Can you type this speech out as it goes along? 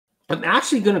I'm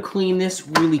actually going to clean this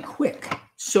really quick.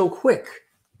 So quick.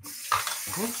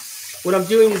 Okay. What I'm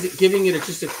doing is giving it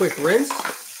just a quick rinse.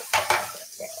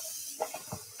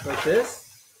 Like this.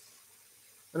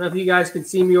 I don't know if you guys can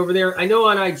see me over there. I know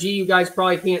on IG you guys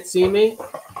probably can't see me.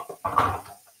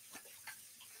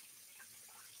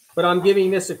 But I'm giving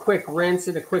this a quick rinse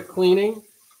and a quick cleaning.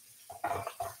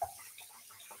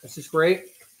 This is great.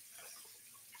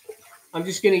 I'm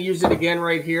just going to use it again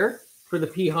right here for the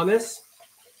pea hummus.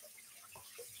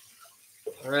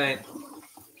 All right.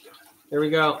 There we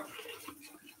go.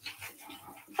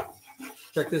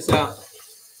 Check this out.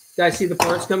 Guys, see the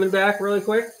parts coming back really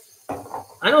quick?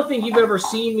 I don't think you've ever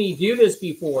seen me do this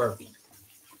before.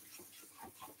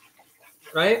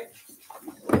 Right?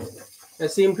 I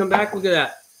see them come back. Look at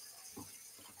that.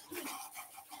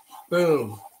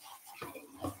 Boom.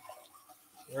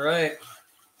 All right.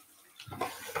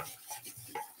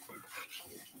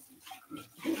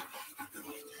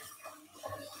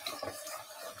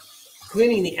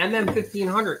 Cleaning the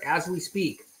MM1500 as we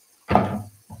speak.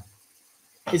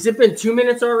 Has it been 2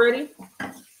 minutes already?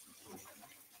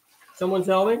 Someone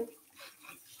tell me.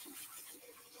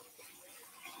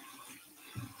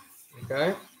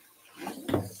 Okay.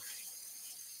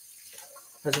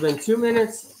 Has it been 2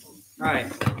 minutes? All right.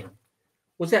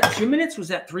 Was that 2 minutes? Was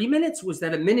that 3 minutes? Was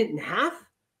that a minute and a half?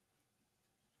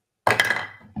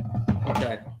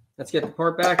 Okay. Let's get the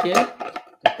part back in.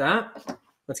 Get that.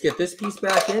 Let's get this piece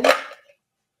back in.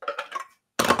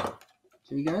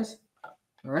 See you guys?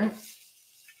 All right.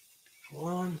 Hold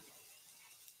on.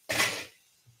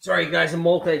 Sorry, guys. I'm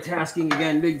multitasking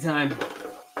again, big time.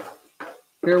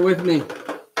 Bear with me.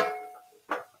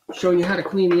 Showing you how to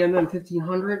clean the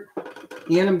MM1500.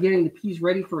 And I'm getting the peas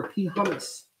ready for a pea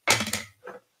hummus.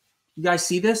 You guys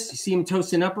see this? You see them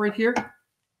toasting up right here?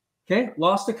 Okay,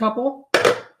 lost a couple,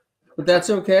 but that's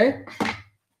okay.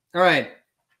 All right.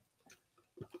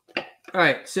 All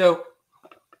right, so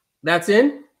that's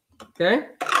in, okay?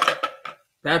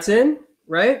 That's in,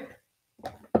 right?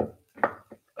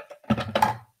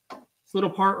 This little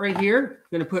part right here,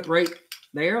 I'm gonna put right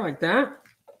there like that.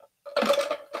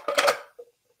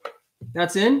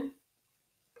 That's in,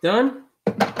 done.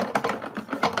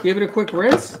 Give it a quick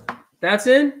rinse. That's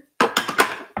in.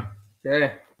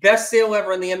 Okay. Best sale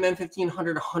ever on the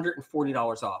MM1500,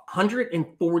 $140 off.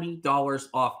 $140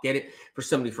 off. Get it for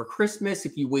somebody for Christmas.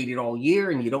 If you waited all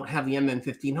year and you don't have the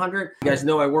MM1500, you guys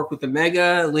know I work with the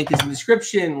Mega. Link is in the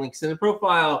description. Links in the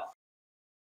profile.